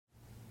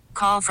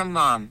call from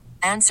mom.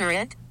 Answer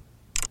it.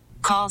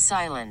 Call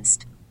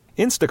silenced.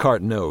 Instacart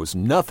knows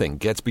nothing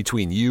gets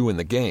between you and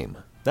the game.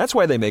 That's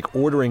why they make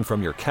ordering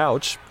from your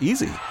couch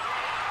easy.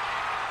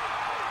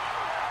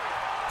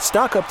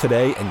 Stock up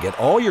today and get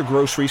all your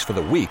groceries for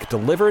the week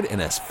delivered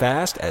in as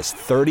fast as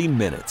 30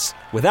 minutes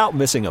without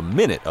missing a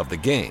minute of the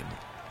game.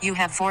 You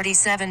have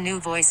 47 new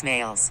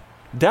voicemails.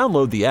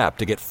 Download the app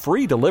to get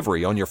free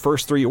delivery on your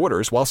first 3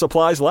 orders while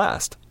supplies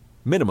last.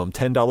 Minimum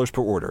 $10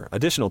 per order.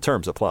 Additional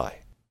terms apply.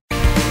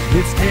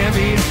 It's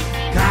Tammy's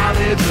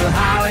College of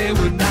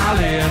Hollywood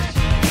Knowledge.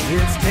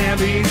 It's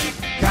Tammy's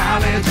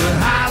College of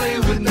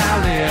Hollywood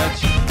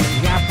Knowledge. You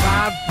got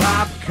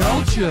pop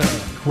culture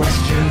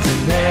questions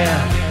in there.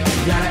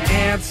 You gotta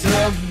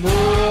answer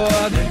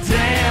more than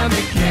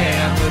Tammy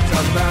can. We're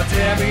talking about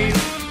Tammy's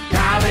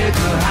College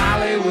of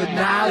Hollywood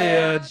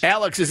Knowledge.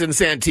 Alex is in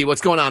Santee.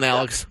 What's going on,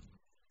 Alex?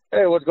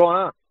 Hey, what's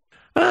going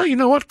on? You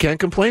know what? Can't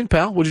complain,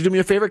 pal. Would you do me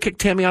a favor? Kick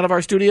Tammy out of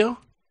our studio?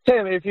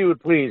 Tammy, if you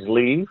would please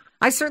leave.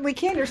 I certainly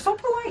can. You're so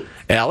polite.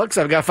 Alex,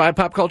 I've got 5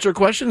 pop culture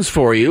questions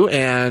for you,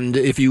 and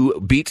if you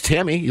beat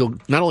Tammy, you'll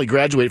not only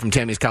graduate from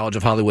Tammy's College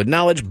of Hollywood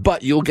Knowledge,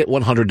 but you'll get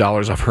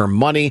 $100 of her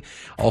money.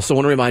 Also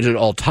want to remind you that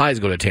all ties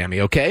go to Tammy,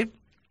 okay?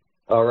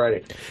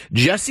 Alrighty.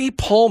 Jesse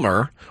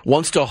Palmer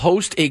wants to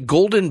host a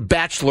Golden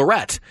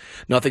Bachelorette.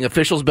 Nothing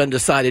official's been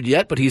decided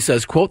yet, but he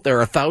says, quote, there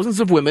are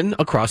thousands of women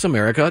across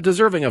America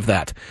deserving of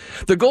that.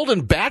 The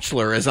Golden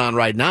Bachelor is on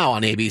right now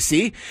on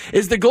ABC.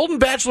 Is the Golden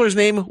Bachelor's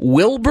name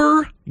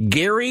Wilbur,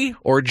 Gary,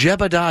 or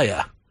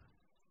Jebidiah?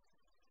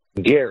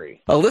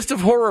 Gary. A list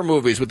of horror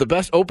movies with the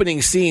best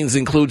opening scenes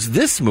includes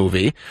this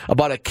movie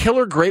about a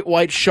killer great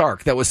white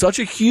shark that was such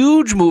a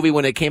huge movie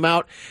when it came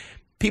out,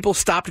 people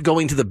stopped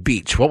going to the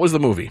beach. What was the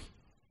movie?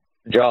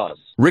 Jaws.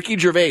 Ricky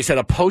Gervais had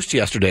a post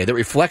yesterday that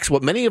reflects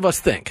what many of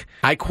us think.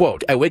 I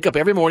quote, I wake up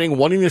every morning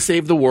wanting to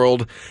save the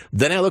world.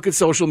 Then I look at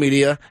social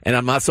media and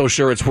I'm not so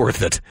sure it's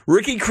worth it.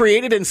 Ricky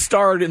created and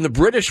starred in the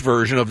British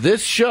version of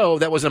this show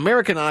that was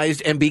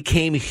Americanized and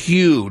became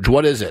huge.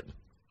 What is it?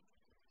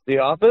 The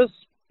Office?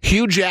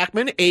 Hugh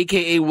Jackman,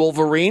 a.k.a.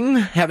 Wolverine,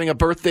 having a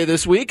birthday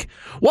this week.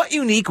 What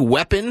unique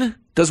weapon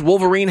does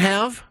Wolverine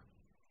have?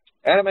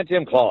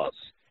 Adamantium claws.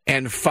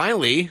 And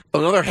finally,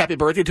 another happy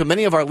birthday to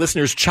many of our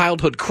listeners'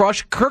 childhood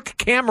crush, Kirk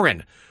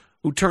Cameron,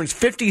 who turns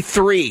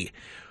 53.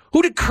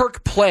 Who did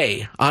Kirk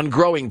play on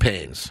Growing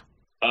Pains?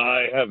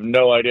 I have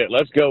no idea.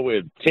 Let's go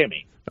with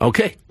Timmy.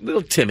 Okay,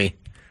 little Timmy.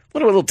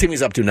 What are little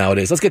Timmy's up to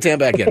nowadays? Let's get Tam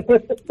back in.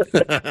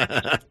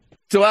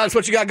 So, Alex,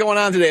 what you got going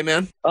on today,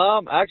 man?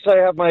 Actually,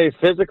 I have my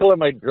physical and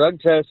my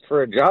drug test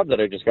for a job that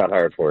I just got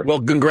hired for.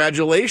 Well,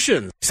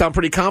 congratulations. You sound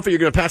pretty confident you're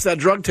going to pass that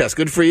drug test.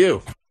 Good for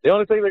you. The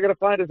only thing they're going to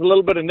find is a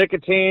little bit of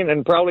nicotine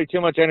and probably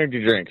too much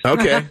energy drinks.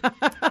 Okay.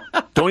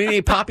 Don't eat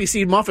any poppy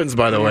seed muffins,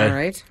 by the way. All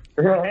right.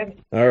 Right.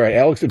 All right.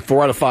 Alex did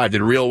 4 out of 5.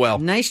 Did real well.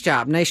 Nice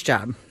job. Nice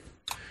job.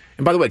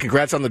 And by the way,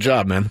 congrats on the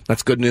job, man.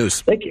 That's good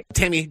news. Thank you.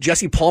 Tammy,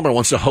 Jesse Palmer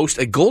wants to host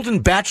a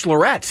Golden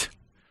Bachelorette.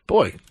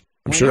 Boy,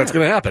 I'm sure that's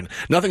going to happen.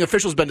 Nothing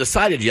official's been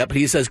decided yet, but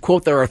he says,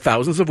 quote, there are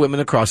thousands of women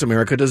across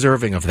America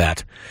deserving of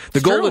that. The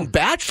Golden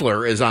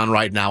Bachelor is on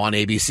right now on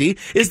ABC.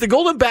 Is the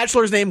Golden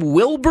Bachelor's name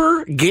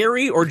Wilbur,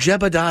 Gary, or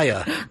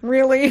Jebidiah?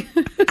 Really?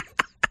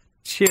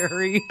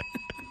 Jerry.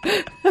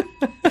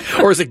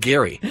 Or is it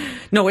Gary?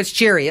 No, it's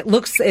Jerry. It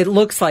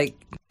looks like...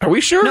 Are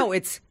we sure? No,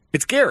 it's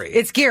Gary.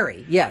 It's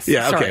Gary, yes.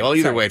 Yeah, okay. Sorry, Well,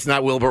 either way, it's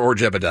not Wilbur or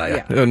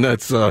Jebidiah. Yeah. And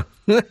that's, I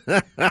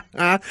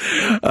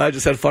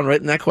just had fun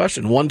writing that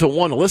question.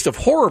 1-to-1. A list of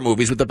horror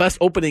movies with the best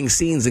opening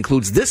scenes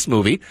includes this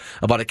movie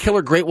about a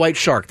killer great white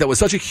shark that was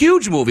such a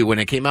huge movie when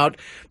it came out,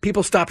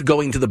 people stopped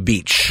going to the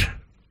beach.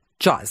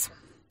 Jaws.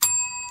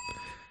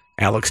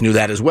 Alex knew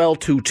that as well,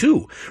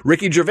 2-2.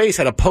 Ricky Gervais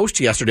had a post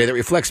yesterday that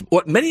reflects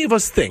what many of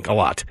us think a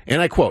lot.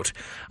 And I quote,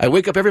 I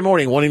wake up every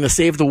morning wanting to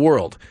save the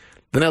world.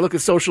 Then I look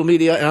at social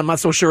media and I'm not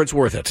so sure it's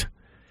worth it.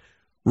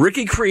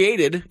 Ricky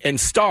created and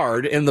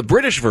starred in the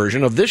British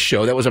version of this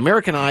show that was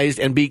Americanized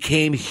and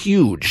became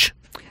huge.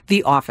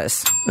 The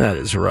Office. That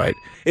is right.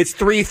 It's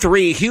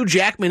 3-3. Hugh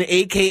Jackman,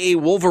 a.k.a.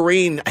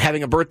 Wolverine,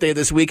 having a birthday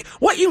this week.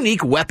 What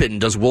unique weapon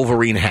does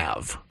Wolverine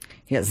have?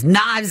 He has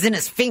knives in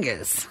his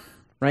fingers,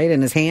 right?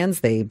 In his hands,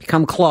 they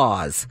become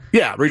claws.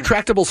 Yeah,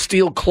 retractable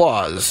steel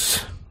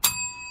claws.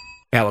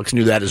 Alex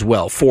knew that as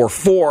well.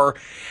 4-4.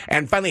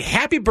 And finally,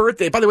 happy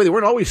birthday. By the way, they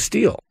weren't always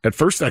steel. At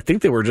first, I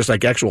think they were just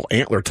like actual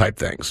antler type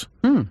things.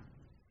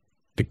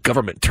 The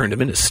government turned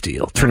them into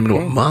steel, turned them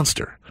into a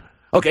monster.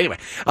 Okay, anyway,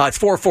 it's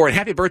 4-4. And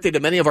happy birthday to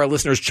many of our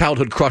listeners'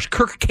 childhood crush,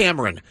 Kirk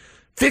Cameron,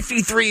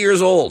 53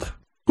 years old.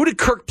 Who did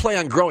Kirk play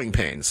on Growing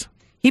Pains?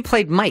 He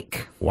played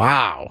Mike.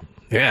 Wow.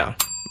 Yeah.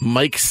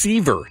 Mike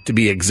Seaver, to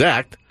be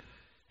exact.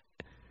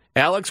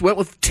 Alex went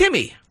with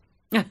Timmy.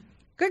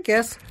 Good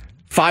guess.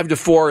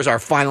 5-4 is our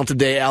final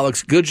today,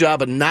 Alex. Good job,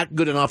 but not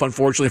good enough,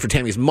 unfortunately, for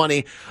Tammy's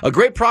money. A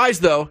great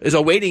prize, though, is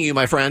awaiting you,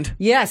 my friend.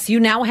 Yes, you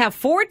now have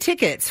 4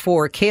 tickets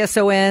for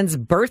KSON's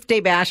Birthday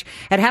Bash.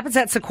 It happens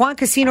at Sequan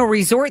Casino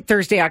Resort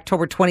Thursday,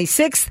 October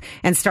 26th,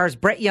 and stars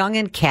Brett Young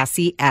and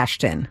Cassie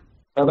Ashton.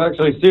 I'm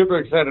actually super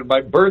excited.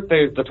 My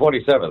birthday is the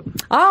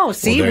 27th. Oh,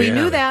 see, Well, we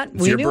knew that.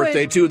 It's We your knew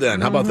birthday, it. too,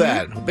 then. How about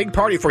that? Big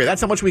party for you. That's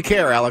how much we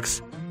care,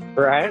 Alex.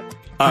 Right?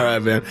 All right,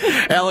 man.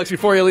 Alex,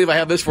 before you leave, I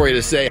have this for you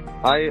to say.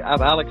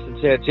 I'm Alex in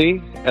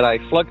Santee, and I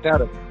flunked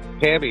out of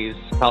Tammy's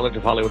College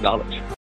of Hollywood Knowledge.